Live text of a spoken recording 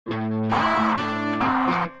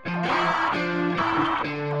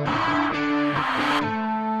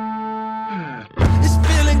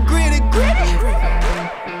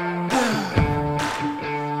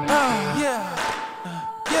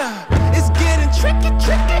tricky,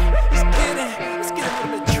 tricky. Let's get a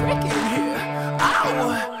little bit tricky in here. Ow.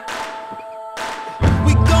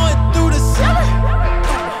 We going through the city.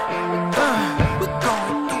 We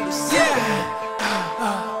going through the city.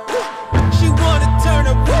 She wanna turn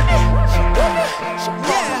up with me.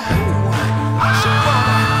 Yeah.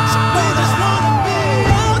 We just wanna be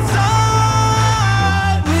outside.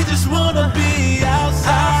 We just wanna be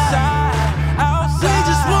outside. We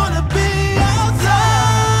just wanna be outside.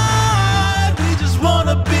 We just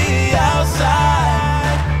wanna be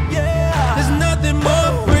outside. Yeah. There's nothing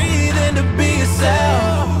more free than to be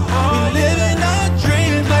yourself. We living our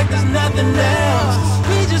dreams like there's nothing else.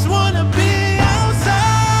 We just wanna be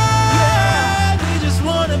outside. We just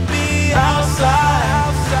wanna be outside.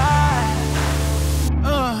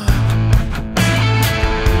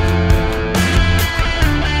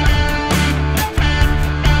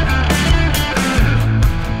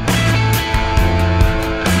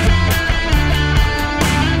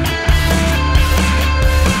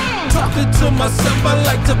 Talking to myself, I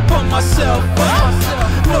like to pump myself up.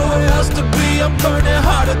 Nowhere else to be, I'm burning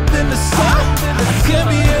harder than the sun. I can't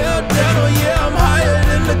be held down, oh yeah, I'm higher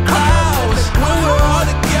than the clouds. When we're all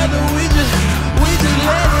together, we just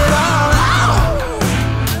let it all out.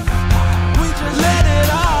 We just let it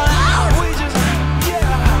all out. We just let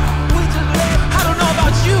it. I don't know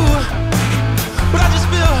about you, but I just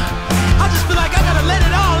feel like I gotta let it